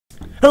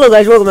Hello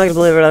guys, welcome back to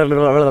Believe It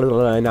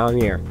and now I'm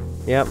here.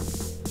 Yep.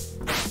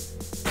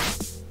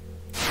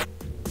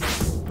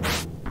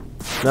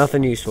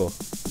 Nothing useful.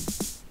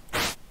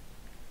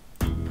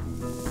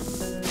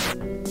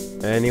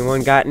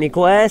 Anyone got any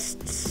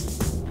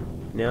quests?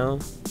 No?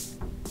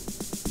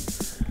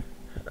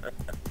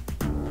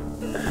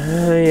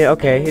 Yeah,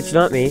 okay, it's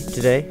not me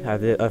today.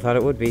 I thought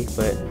it would be,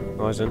 but it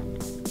wasn't.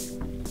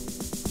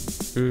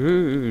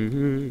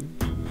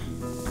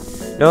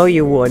 No,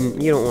 you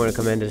wouldn't. You don't want to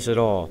commend us at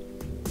all.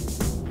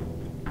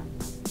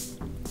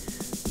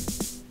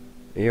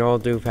 You all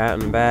do pat on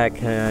the back.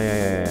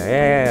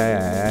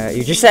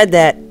 You just said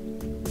that.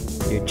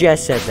 You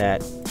just said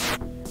that.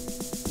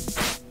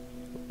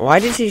 Why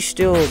does he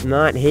still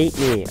not hate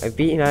me? I've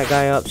beaten that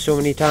guy up so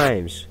many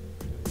times.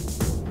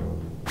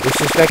 We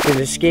suspect an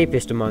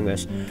escapist among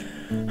us.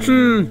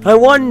 I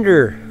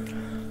wonder.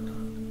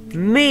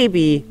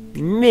 Maybe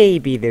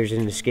there's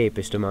an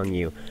escapist among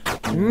you.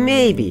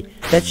 Maybe.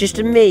 That's just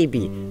a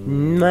maybe.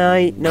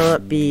 Might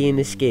not be an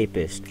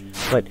escapist.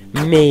 But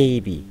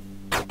maybe.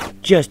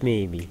 Just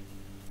maybe.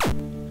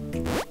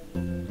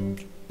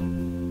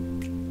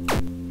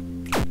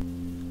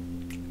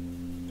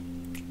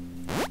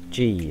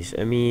 Jeez,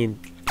 I mean,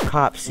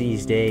 cops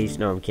these days.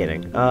 No, I'm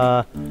kidding.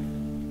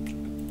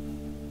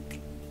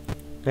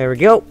 There we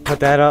go.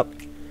 Put that up.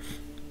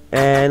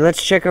 And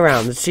let's check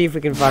around. Let's see if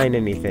we can find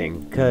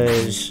anything.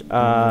 Because,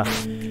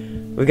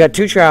 we've got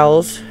 2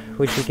 trowels,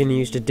 which we can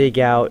use to dig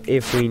out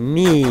if we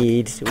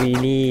need. We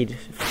need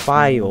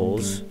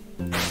files.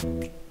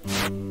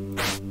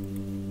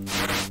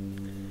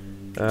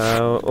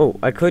 Oh,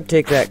 I could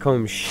take that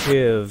comb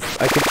shiv.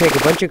 I could take a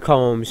bunch of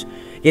combs,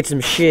 get some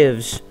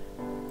shivs.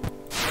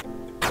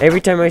 Every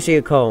time I see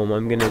a comb,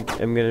 I'm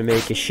gonna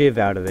make a shiv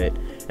out of it,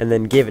 and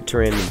then give it to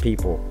random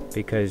people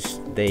because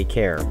they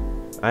care.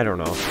 I don't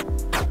know.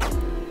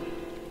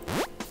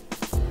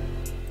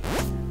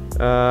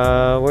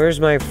 Where's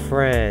my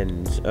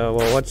friend?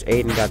 Well, what's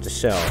Aiden got to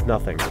sell?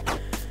 Nothing.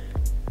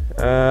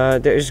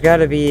 There's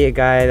gotta be a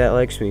guy that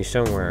likes me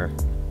somewhere.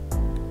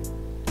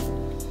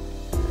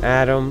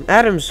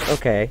 Adam's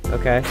okay.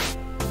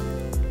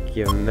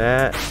 Give him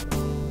that.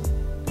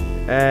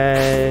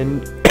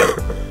 And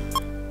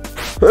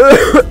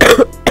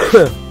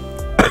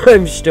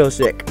I'm still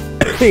sick.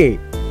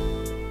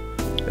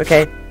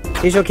 Okay,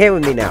 he's okay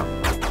with me now.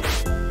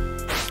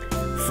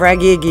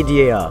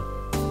 Raggedyboy.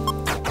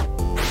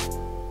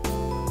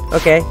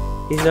 Okay,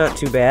 he's not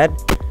too bad.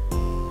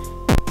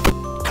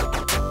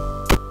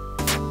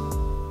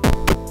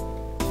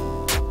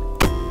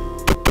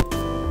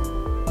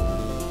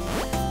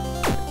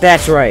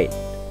 That's right.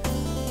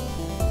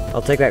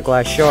 I'll take that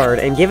glass shard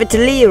and give it to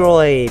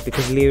Leroy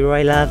because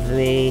Leroy loves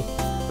me.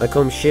 My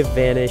comb shiv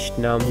vanished.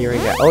 Now I'm hearing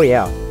that. Oh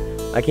yeah,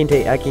 I can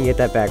get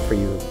that back for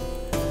you,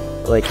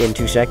 like in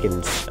 2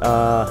 seconds.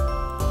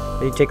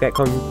 You take that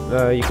comb.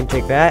 You can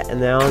take that, and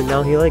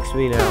now he likes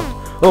me now.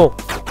 Oh,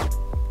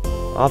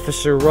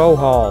 Officer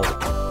Rohall.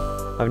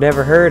 I've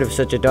never heard of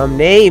such a dumb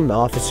name,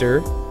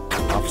 Officer.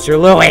 Officer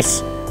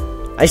Lewis.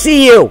 I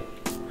see you.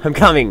 I'm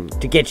coming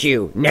to get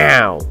you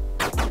now.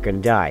 Gonna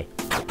die.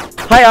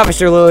 Hi,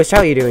 Officer Lewis. How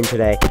are you doing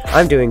today?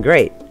 I'm doing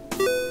great.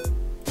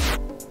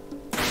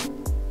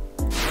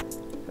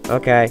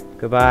 Okay,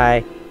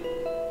 goodbye.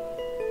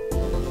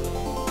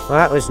 Well,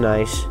 that was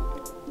nice.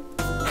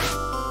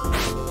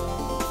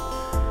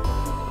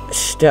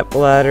 Step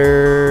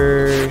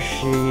ladder,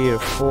 sheet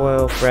of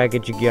foil,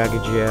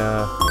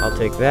 Raggedyboy. I'll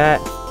take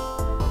that.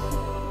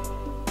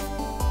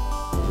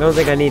 Don't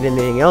think I need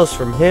anything else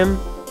from him.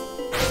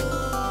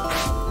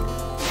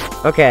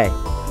 Okay.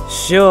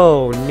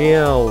 So,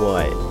 now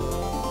what?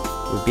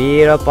 We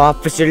beat up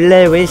Officer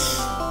Lewis.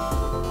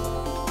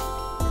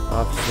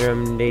 Officer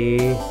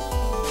MD.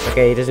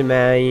 Okay, he doesn't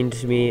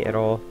mind me at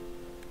all.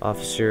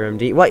 Officer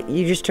MD. What?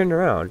 You just turned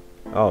around.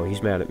 Oh,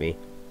 he's mad at me.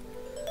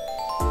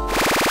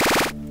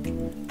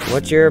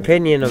 What's your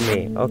opinion of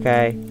me?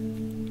 Okay.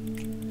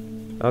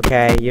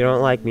 Okay, you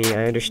don't like me.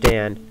 I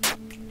understand.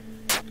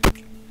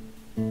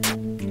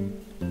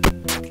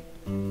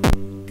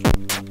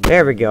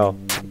 There we go.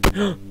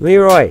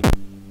 Leroy.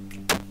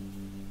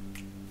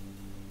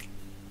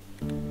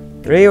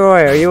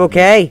 Leroy, are you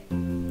okay?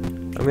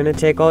 I'm gonna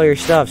take all your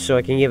stuff so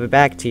I can give it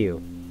back to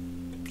you.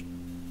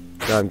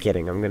 No, I'm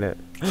kidding. I'm gonna...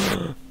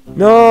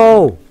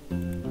 No!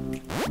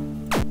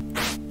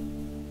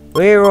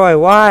 Leroy,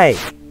 why?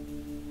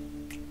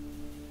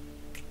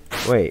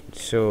 Wait,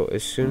 so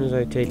as soon as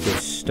I take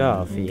his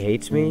stuff, he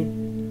hates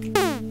me?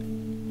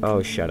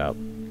 Oh, shut up.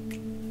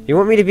 You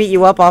want me to beat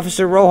you up,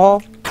 Officer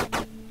Rohall?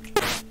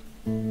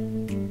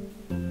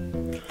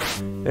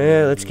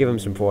 Let's give him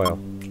some foil.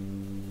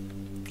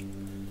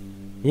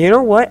 You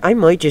know what? I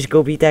might just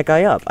go beat that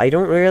guy up. I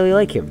don't really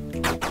like him.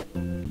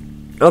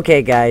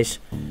 Okay, guys.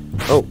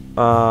 Oh,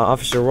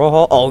 Officer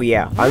Rohall. Oh,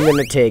 yeah. I'm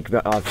gonna take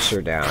the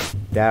officer down.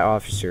 That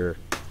officer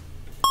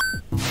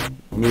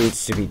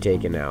needs to be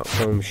taken out.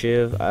 Comb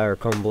shiv, or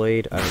comb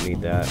blade. I don't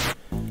need that.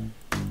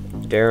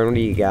 Darren, what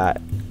do you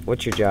got?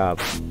 What's your job?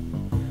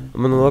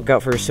 I'm on the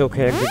lookout for a silk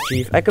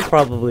handkerchief. I could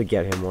probably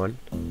get him one.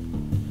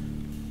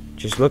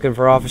 Just looking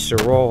for Officer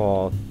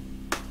Roll.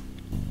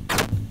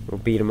 We'll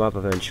beat him up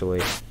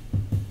eventually.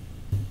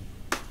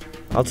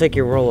 I'll take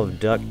your roll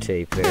of duct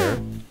tape there.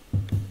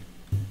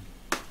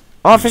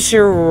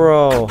 Officer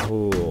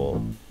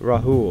Rahul.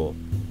 Rahul.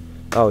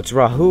 Oh, it's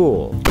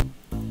Rahul.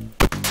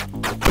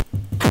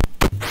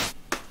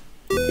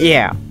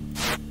 Yeah.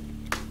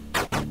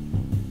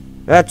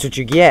 That's what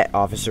you get,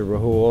 Officer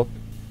Rahul.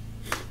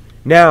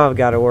 Now I've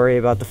got to worry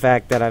about the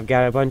fact that I've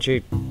got a bunch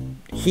of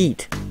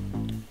heat.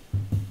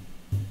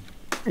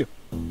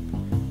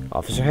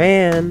 Officer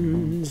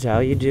Hands, how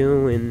you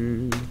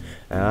doing?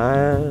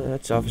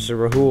 That's Officer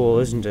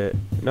Rahul, isn't it?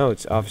 No,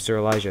 it's Officer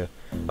Elijah.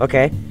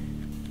 Okay.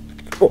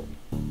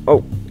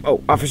 Oh,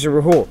 Officer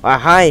Rahul.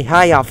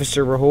 Hi,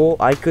 Officer Rahul.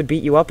 I could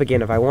beat you up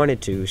again if I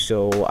wanted to,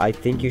 so I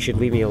think you should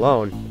leave me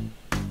alone.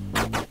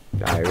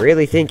 I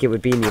really think it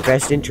would be in your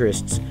best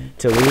interests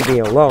to leave me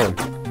alone.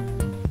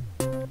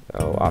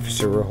 Oh,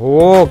 Officer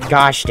Rahul.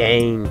 Gosh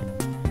dang.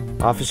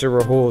 Officer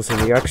Rahul's in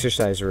the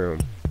exercise room.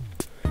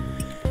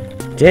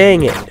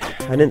 Dang it.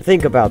 I didn't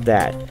think about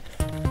that.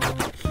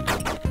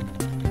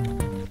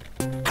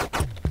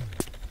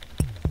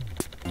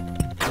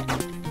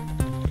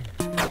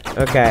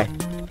 Okay.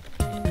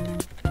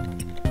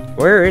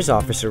 Where is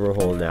Officer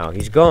Rahul now?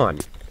 He's gone.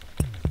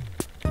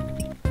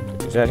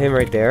 Is that him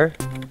right there?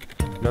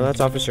 No, that's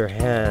Officer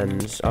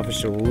Hands.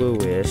 Officer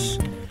Lewis.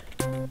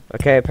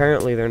 Okay,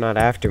 apparently they're not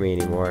after me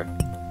anymore.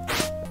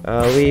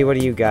 Lee, what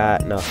do you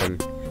got? Nothing.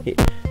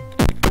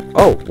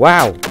 Oh,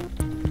 wow!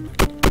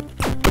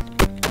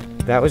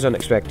 That was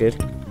unexpected.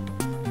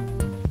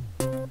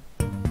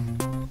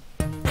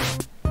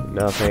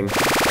 Nothing.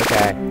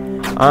 Okay.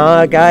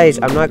 Guys,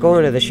 I'm not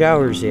going to the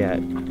showers yet.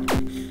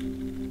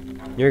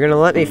 You're gonna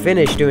let me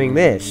finish doing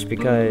this,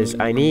 because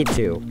I need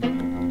to.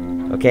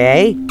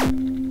 Okay?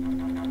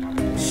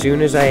 As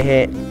soon as I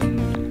hit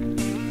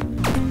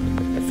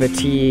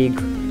fatigue.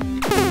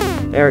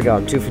 There we go,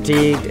 I'm too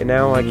fatigued, and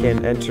now I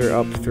can enter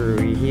up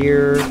through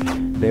here.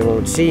 They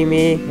won't see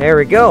me. There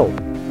we go!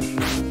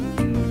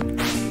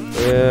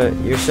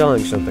 You're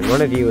selling something.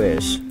 One of you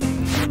is.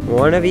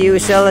 One of you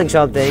is selling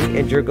something,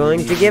 and you're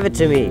going to give it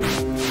to me.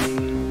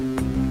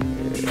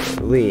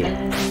 Lee.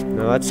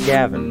 No, that's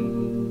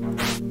Gavin.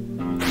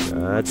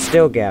 That's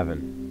still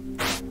Gavin.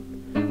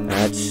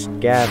 That's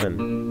Gavin.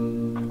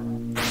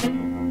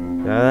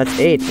 No, that's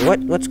 8.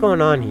 What's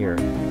going on here?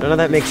 None of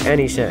that makes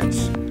any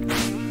sense.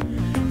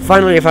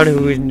 Finally, I found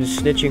who was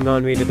snitching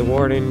on me to the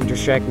warden.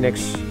 Distract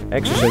next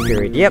exercise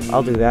period. Yep,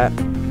 I'll do that.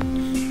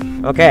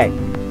 Okay.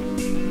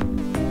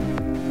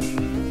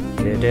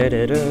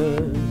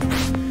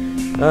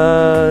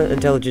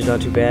 Intelligence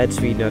not too bad.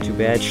 Speed not too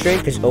bad.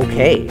 Strength is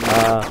okay.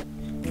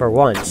 For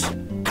once.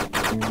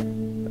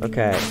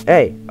 Okay.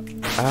 Hey.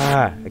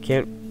 I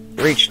can't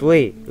reach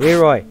Lee.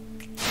 Leroy.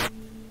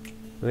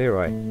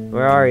 Leroy.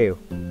 Where are you?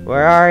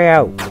 Where are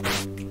you?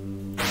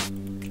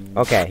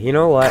 Okay, you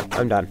know what?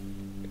 I'm done.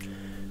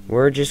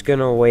 We're just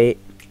gonna wait.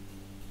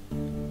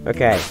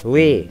 Okay,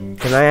 Lee,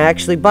 can I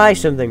actually buy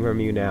something from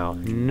you now?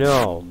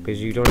 No,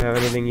 because you don't have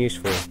anything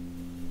useful.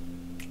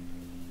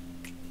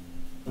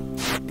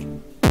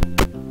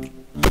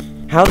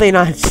 How are they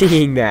not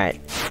seeing that?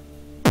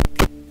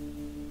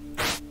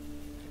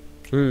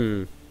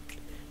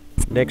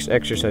 Next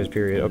exercise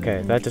period.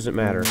 Okay, that doesn't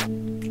matter.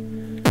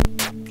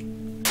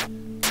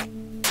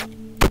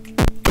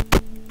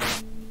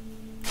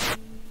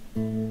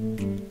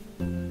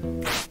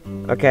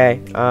 Okay,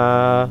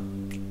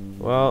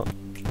 well,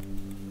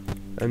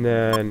 and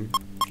then,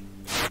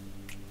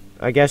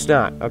 I guess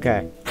not.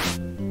 Okay.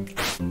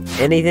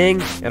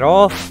 Anything at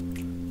all?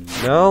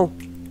 No?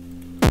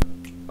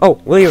 Oh,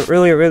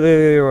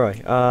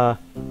 Leroy,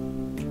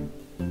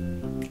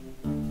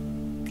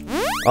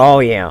 oh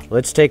yeah,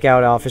 let's take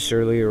out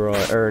Officer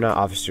Leroy, or not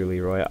Officer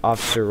Leroy,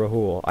 Officer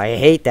Rahul. I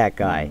hate that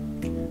guy.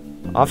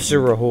 Officer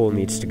Rahul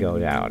needs to go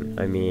down.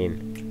 I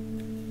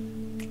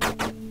mean,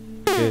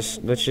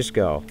 let's just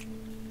go.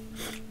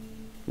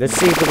 Let's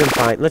see if we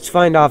can let's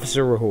find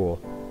Officer Rahul.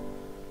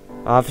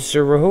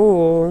 Officer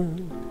Rahul,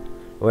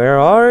 where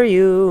are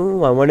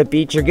you? I want to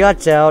beat your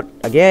guts out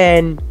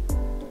again.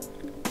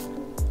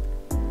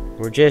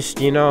 We're just,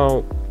 you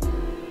know,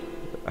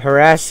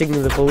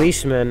 harassing the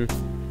policemen.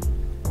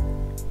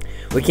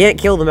 We can't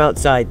kill them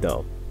outside,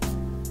 though.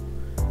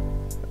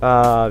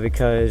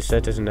 Because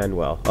that doesn't end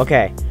well.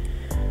 Okay.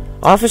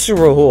 Officer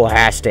Rahul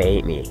has to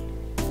hate me.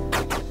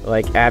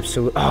 Like,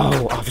 absolute.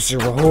 Oh, Officer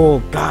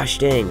Rahul. Gosh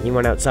dang, he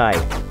went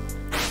outside.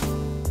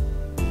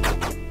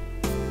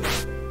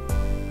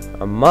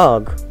 A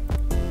mug?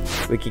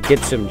 We could get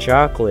some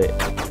chocolate.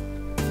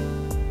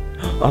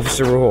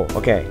 Officer Rahul.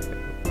 Okay.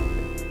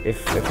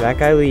 If that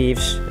guy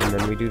leaves, and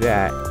then we do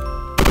that.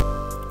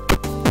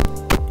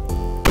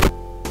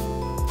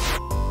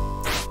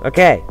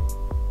 Okay.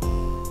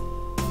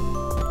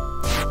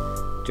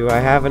 Do I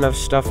have enough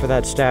stuff for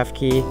that staff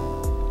key?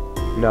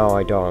 No,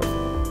 I don't.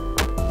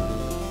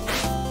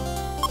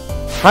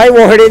 Hi,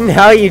 Warden.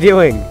 How are you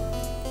doing?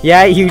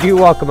 Yeah, you do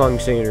walk among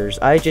sinners.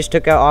 I just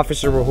took out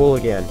Officer Rahul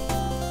again.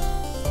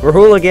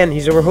 Rahul again.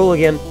 He's a Rahul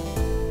again.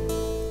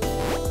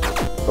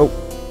 Oh.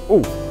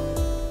 Ooh.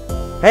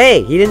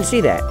 Hey, he didn't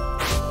see that.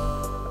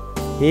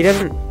 He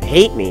doesn't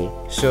hate me,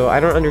 so I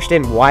don't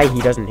understand why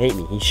he doesn't hate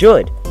me. He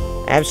should.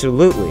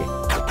 Absolutely.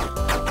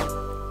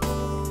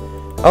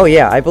 Oh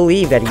yeah, I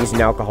believe that he's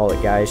an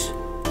alcoholic, guys.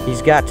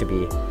 He's got to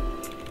be.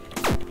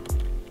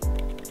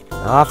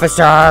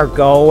 Officer,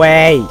 go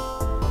away!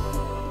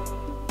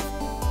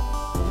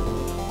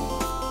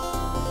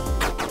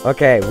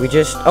 Okay, we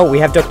just... Oh, we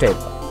have duct tape.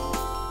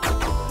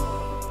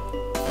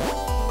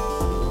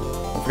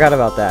 I forgot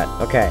about that.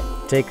 Okay,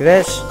 take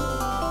this.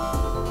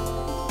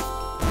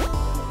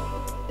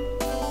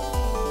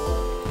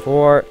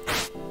 4.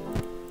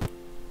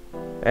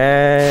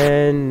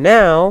 And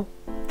now...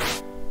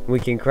 we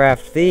can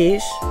craft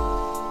these.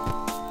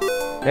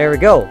 There we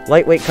go.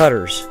 Lightweight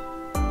cutters.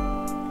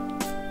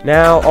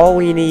 Now, all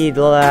we need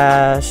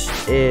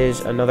last is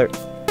another...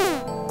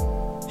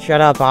 Shut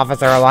up,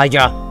 Officer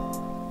Elijah.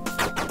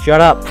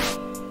 Shut up.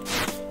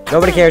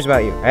 Nobody cares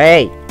about you.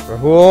 Hey,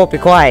 Rahul, be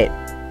quiet.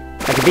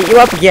 I can beat you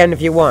up again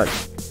if you want.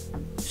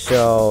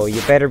 So,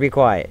 you better be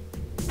quiet.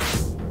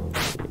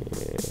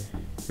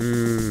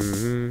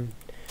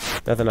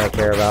 Nothing I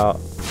care about.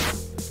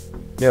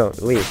 No,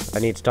 leave. I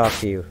need to talk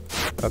to you.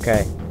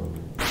 Okay.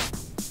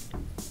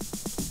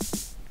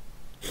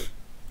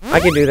 I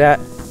can do that.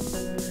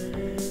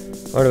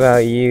 What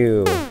about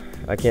you?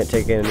 I can't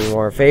take any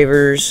more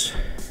favors.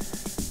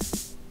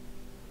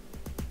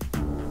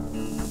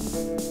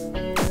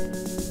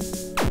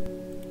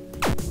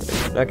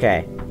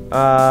 Okay.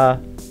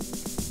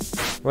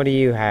 What do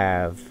you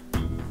have?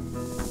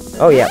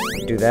 Oh, yeah.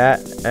 Do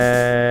that.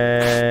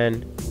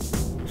 And...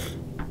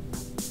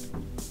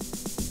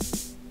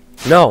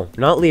 no,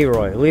 not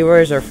Leroy.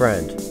 Leroy's our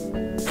friend.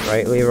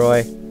 Right,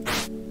 Leroy?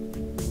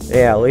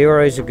 Yeah,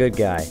 Leroy's a good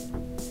guy.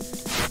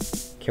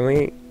 Can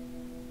we...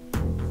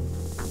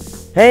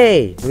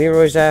 Hey!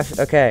 Leroy's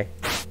okay.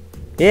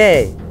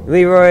 Yay!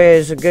 Leroy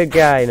is a good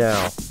guy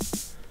now.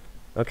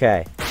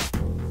 Okay.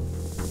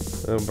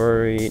 Little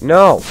birdie...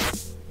 No!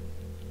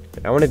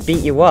 I want to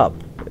beat you up.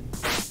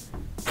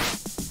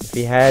 If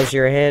he has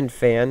your hand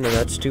fan, then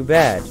that's too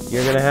bad.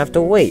 You're gonna have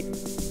to wait.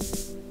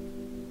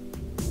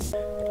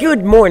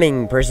 Good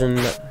morning, person.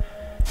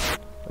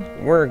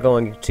 We're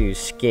going to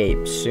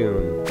escape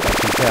soon. I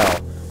can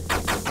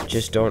tell.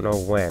 Just don't know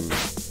when.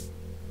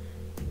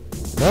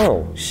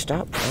 No,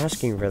 stop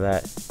asking for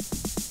that.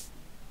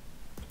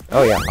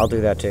 Oh yeah, I'll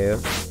do that too.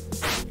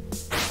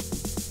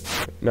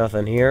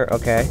 Nothing here.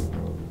 Okay.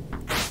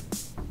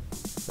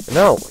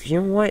 No, you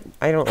know what?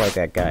 I don't like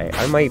that guy.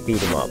 I might beat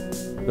him up.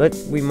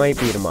 We might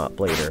beat him up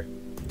later.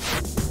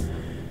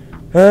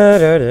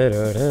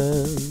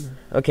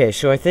 Okay,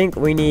 so I think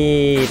we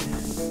need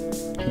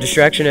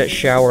distraction at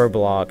shower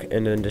block,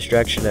 and then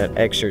distraction at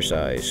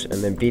exercise,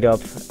 and then beat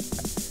up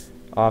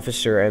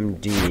Officer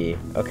MD.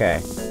 Okay.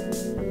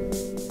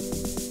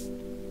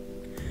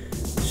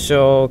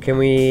 So, can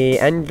we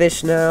end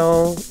this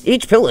now?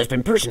 Each pill has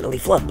been personally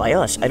flubbed by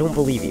us. I don't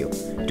believe you.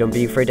 Don't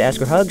be afraid to ask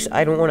for hugs.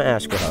 I don't want to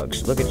ask for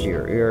hugs. Look at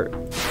your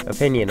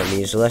opinion on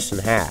me is less than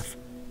half.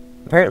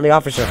 Apparently,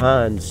 Officer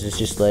Hans is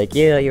just like,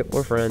 yeah,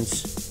 we're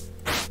friends.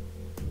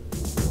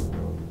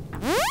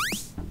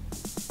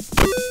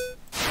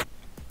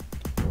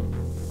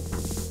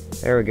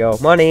 There we go.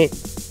 Money!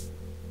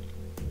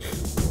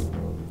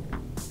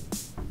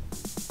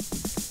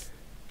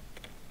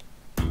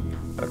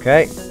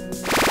 Okay.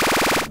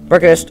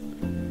 Breakfast!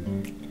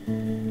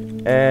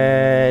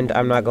 And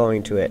I'm not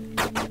going to it.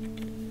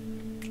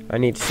 I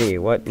need to see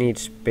what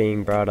needs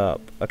being brought up.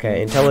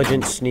 Okay,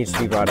 intelligence needs to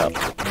be brought up.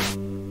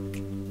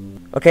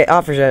 Okay,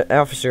 Officer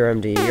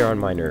MD, you're on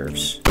my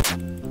nerves.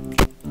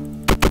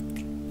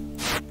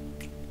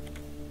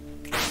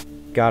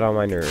 Got on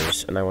my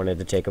nerves, and I wanted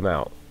to take him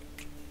out.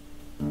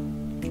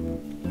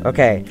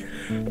 Okay.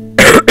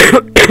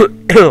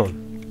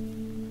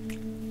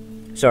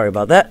 Sorry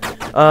about that.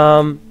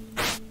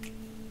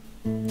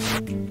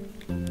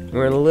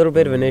 We're in a little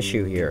bit of an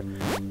issue here.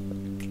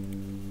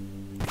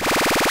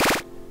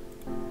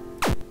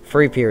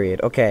 Free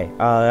period. Okay,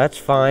 that's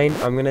fine.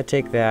 I'm gonna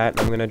take that.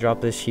 I'm gonna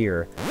drop this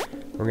here.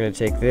 We're gonna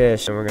take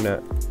this, and we're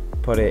gonna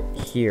put it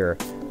here.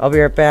 I'll be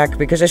right back,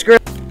 because I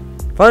screwed.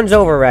 Fun's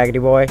over,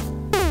 Raggedyboy.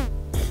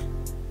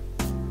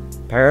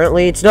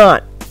 Apparently it's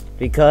not,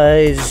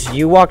 because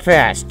you walked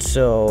fast,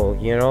 so,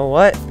 you know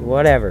what?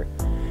 Whatever.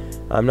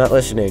 I'm not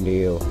listening to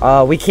you.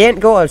 We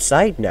can't go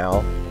outside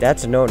now.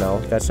 That's a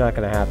no-no. That's not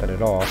gonna happen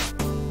at all.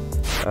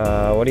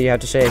 What do you have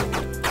to say?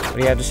 What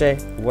do you have to say?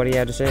 What do you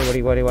have to say? What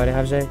do you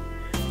have to say?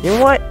 You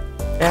know what?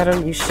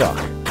 Adam, you suck.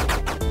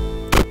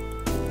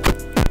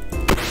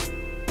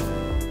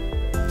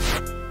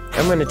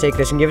 I'm gonna take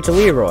this and give it to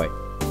Leroy.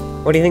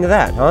 What do you think of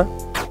that, huh?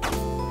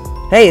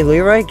 Hey,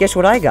 Leroy, guess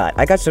what I got?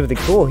 I got something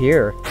cool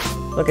here.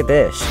 Look at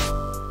this.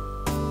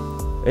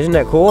 Isn't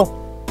that cool?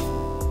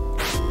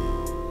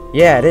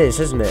 Yeah, it is,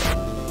 isn't it?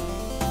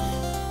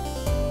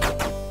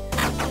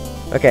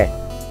 Okay.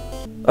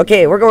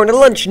 Okay, we're going to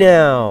lunch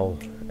now.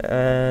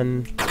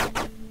 And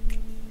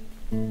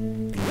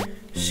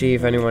see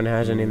if anyone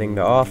has anything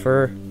to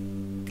offer.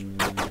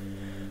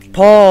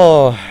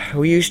 Paul,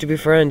 we used to be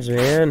friends,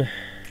 man.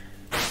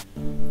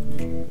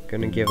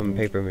 Gonna give him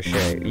paper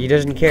mache. He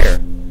doesn't care.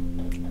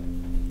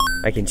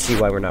 I can see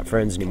why we're not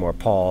friends anymore,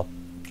 Paul.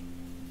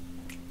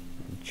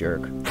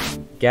 Jerk.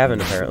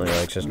 Gavin apparently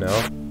likes us now.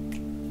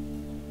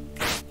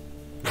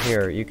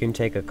 Here, you can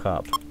take a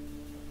cup.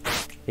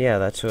 Yeah,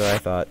 that's what I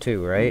thought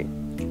too, right?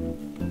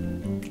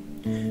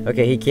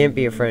 Okay, he can't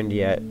be a friend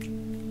yet.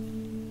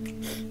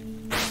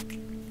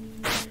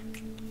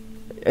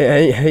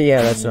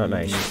 Yeah, that's not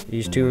nice.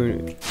 He's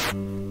too...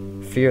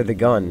 fear the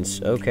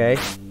guns. Okay.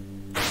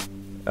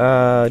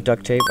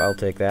 Duct tape, I'll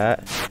take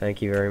that.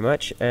 Thank you very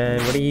much.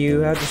 And what do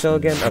you have to sell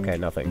again? Okay,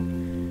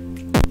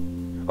 nothing.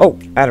 Oh,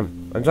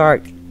 Adam, I'm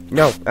sorry.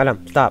 No,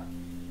 Adam, stop.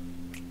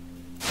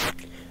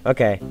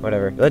 Okay,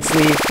 whatever. Let's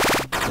leave.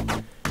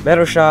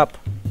 Metal shop.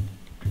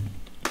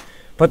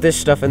 Put this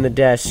stuff in the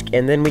desk,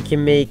 and then we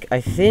can make,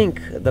 I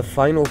think, the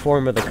final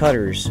form of the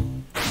cutters.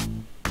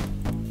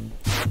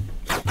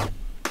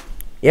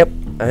 Yep,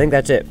 I think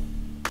that's it.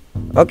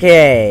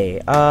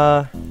 Okay,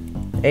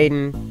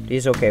 Aiden,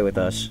 he's okay with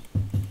us.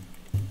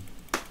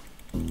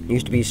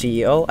 Used to be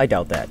CEO? I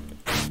doubt that.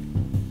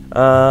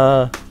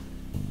 Nah.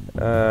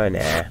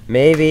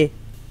 Maybe.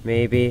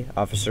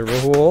 Officer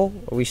Rahul?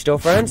 Are we still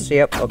friends?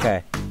 Yep,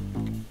 okay.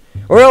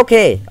 We're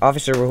okay,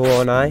 Officer Rahul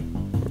and I.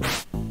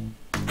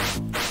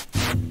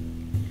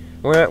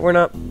 We're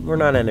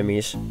not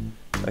enemies.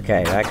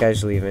 Okay, that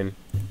guy's leaving.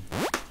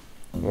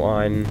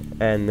 1,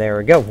 and there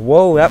we go.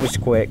 Whoa, that was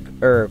quick.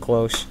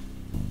 Close.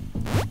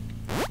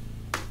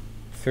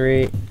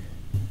 3.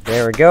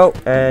 There we go.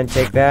 And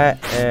take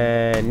that.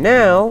 And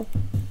now...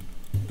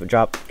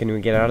 drop. Can we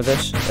get out of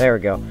this? There we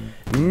go.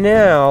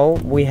 Now,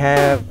 we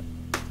have...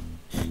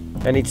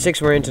 I need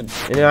 6 more into...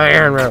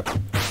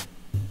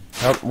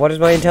 what is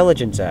my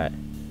intelligence at?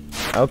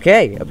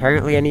 Okay,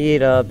 apparently I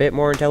need a bit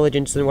more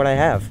intelligence than what I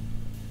have.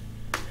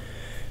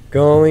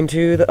 Going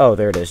to the... oh,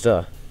 there it is,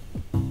 duh.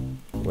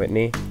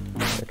 Whitney.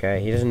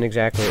 Okay, he doesn't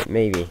exactly...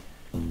 maybe.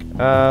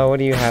 What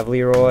do you have,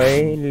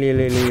 Leroy?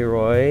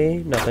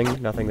 Leroy.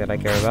 Nothing that I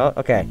care about.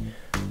 Okay,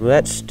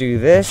 let's do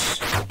this.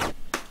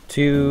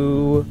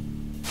 2,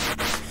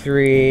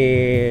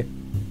 3,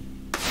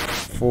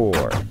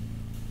 4.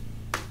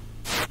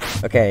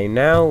 Okay,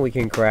 now we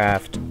can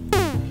craft...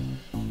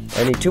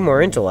 I need 2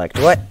 more intellect.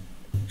 What?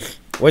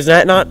 Was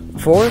that not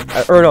 4?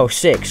 Or no,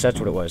 6. That's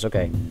what it was.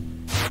 Okay.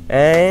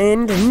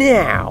 And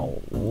now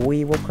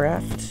we will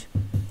craft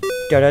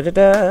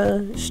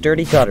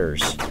sturdy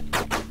cutters.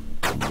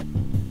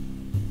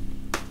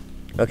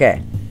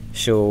 Okay,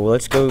 so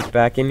let's go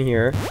back in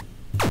here.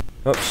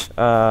 Oops.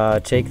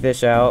 Take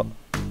this out.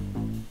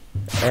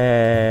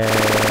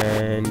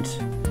 And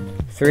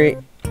 3.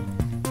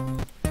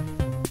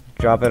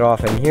 Drop it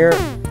off in here.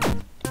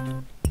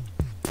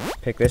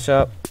 Pick this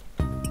up.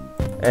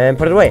 And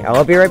put it away.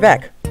 I'll be right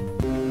back.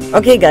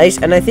 Okay, guys,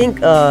 and I think,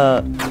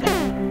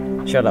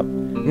 shut up.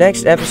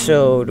 Next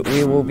episode,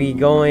 we will be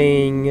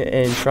going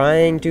and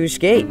trying to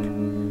escape.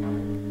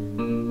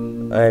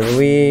 I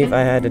believe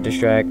I had to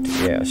distract.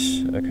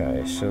 Yes.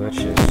 Okay, so let's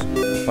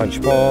just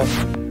punch Paul.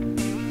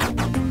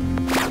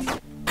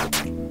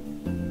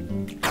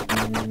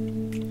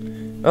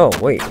 Oh,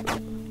 wait.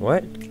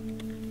 What?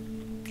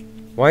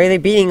 Why are they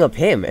beating up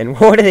him? And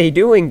what are they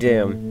doing to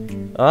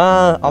him?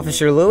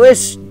 Officer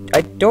Lewis?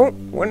 I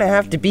don't want to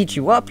have to beat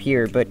you up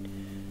here, but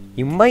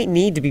you might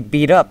need to be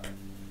beat up.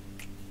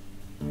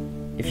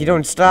 If you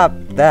don't stop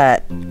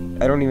that,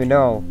 I don't even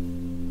know.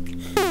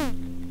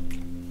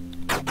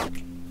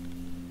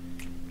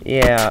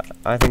 Yeah,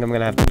 I think I'm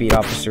gonna have to beat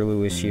Officer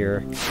Lewis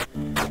here.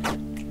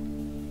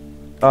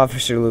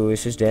 Officer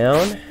Lewis is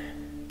down.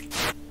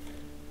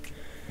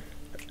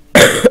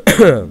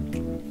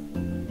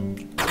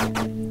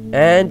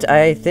 And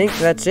I think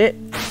that's it.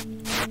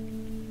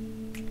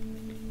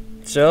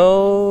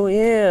 So,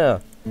 yeah.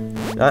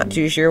 Not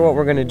too sure what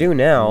we're gonna do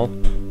now.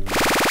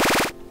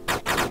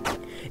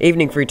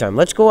 Evening free time.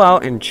 Let's go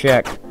out and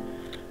check.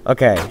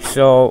 Okay,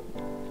 so...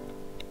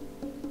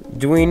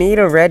 do we need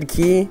a red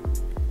key?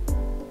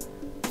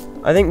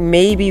 I think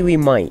maybe we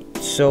might.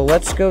 So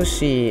let's go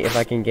see if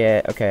I can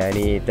get... okay, I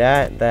need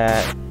that.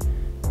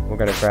 We're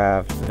gonna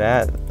craft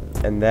that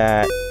and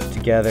that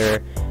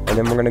together. And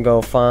then we're gonna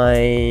go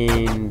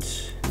find...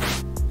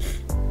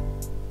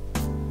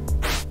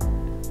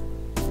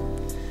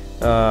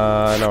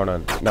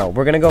 no.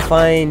 We're gonna go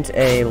find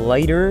a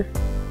lighter.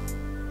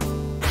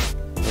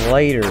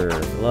 Lighter.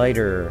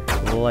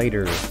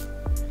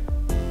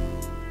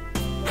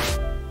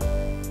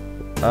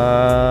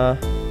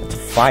 It's a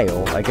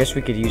file. I guess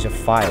we could use a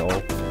file.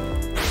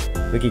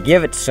 We could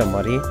give it to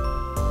somebody.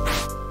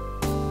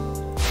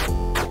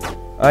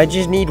 I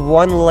just need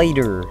 1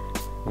 lighter.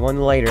 1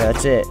 lighter,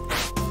 that's it.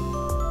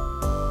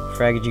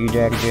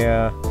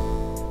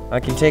 Raggedyboy. I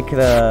can take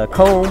the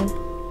comb.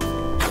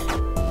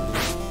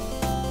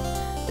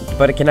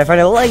 But can I find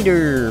a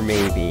lighter,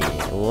 maybe?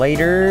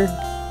 Lighter.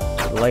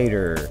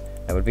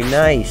 That would be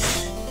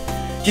nice.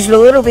 Just a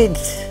little bit.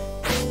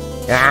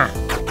 Ah,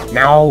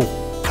 no.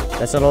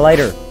 That's not a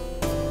lighter.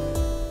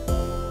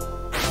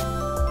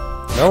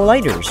 No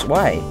lighters.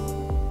 Why?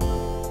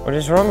 What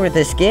is wrong with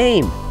this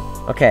game?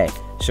 Okay,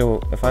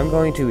 so if I'm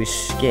going to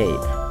escape,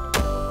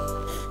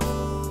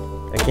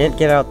 I can't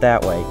get out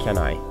that way, can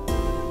I?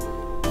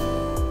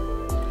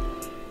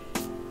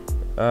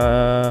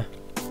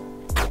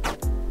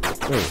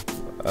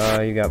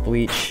 You got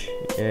bleach,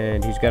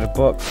 and he's got a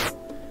book.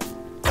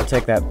 I'll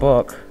take that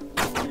book.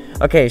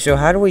 Okay, so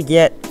how do we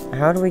get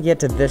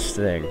to this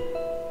thing?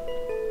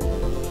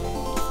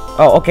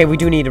 Oh, okay, we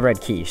do need a red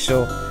key.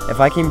 So if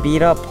I can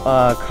beat up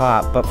a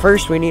cop, but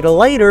first we need a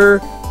lighter,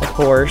 of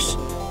course.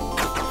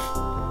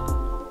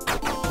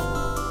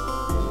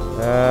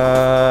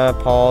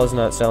 Paul's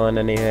not selling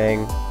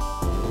anything.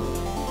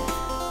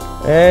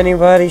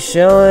 Anybody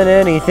selling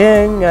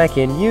anything I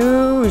can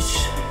use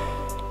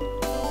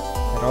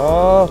at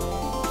all?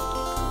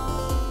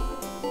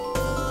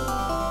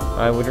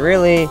 I would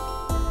really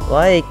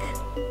like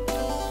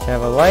to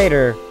have a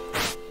lighter.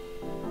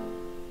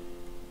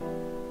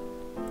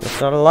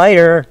 It's not a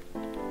lighter.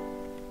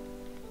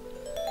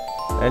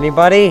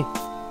 Anybody?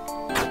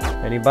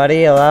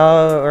 Anybody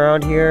allow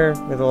around here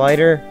with a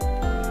lighter?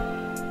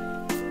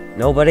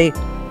 Nobody?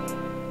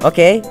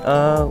 Okay,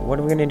 what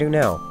are we gonna do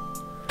now?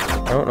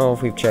 I don't know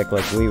if we've checked,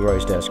 like,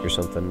 Leroy's desk or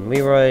something.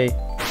 Leroy...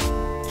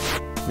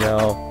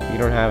 No, you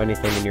don't have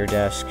anything in your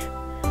desk.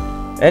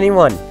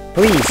 Anyone,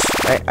 please!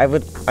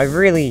 I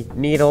really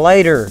need a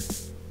lighter!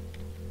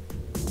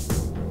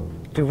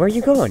 Dude, where are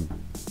you going?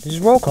 This is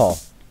roll call.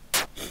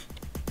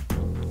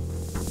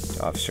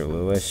 Officer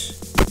Lewis,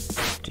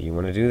 do you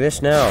want to do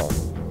this now?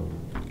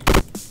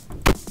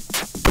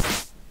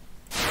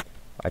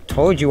 I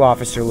told you,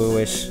 Officer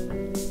Lewis.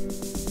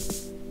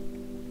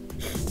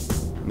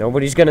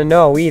 Nobody's gonna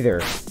know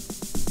either.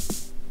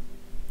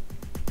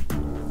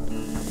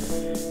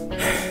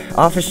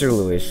 Officer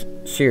Lewis,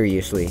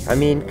 seriously. I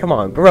mean, come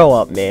on, grow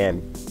up,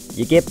 man.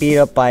 You get beat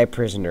up by a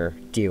prisoner.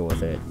 Deal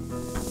with it.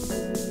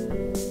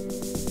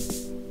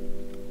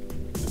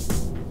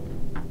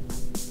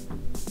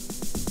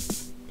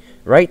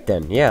 Right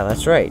then, yeah,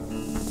 that's right.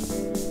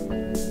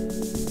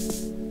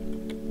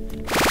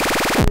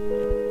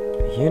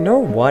 You know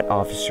what,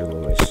 Officer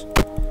Lewis?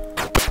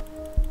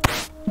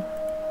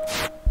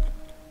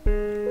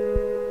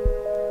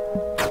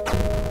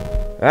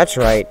 That's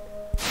right.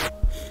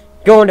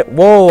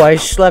 Whoa, I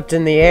slept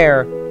in the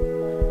air.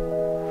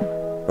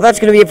 Well, that's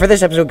gonna be it for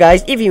this episode,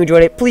 guys. If you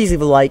enjoyed it, please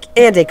leave a like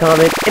and a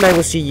comment, and I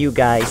will see you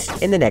guys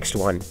in the next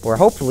one, where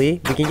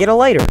hopefully we can get a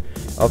lighter.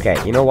 Okay,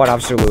 you know what,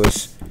 Officer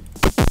Lewis?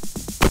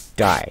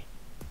 Die.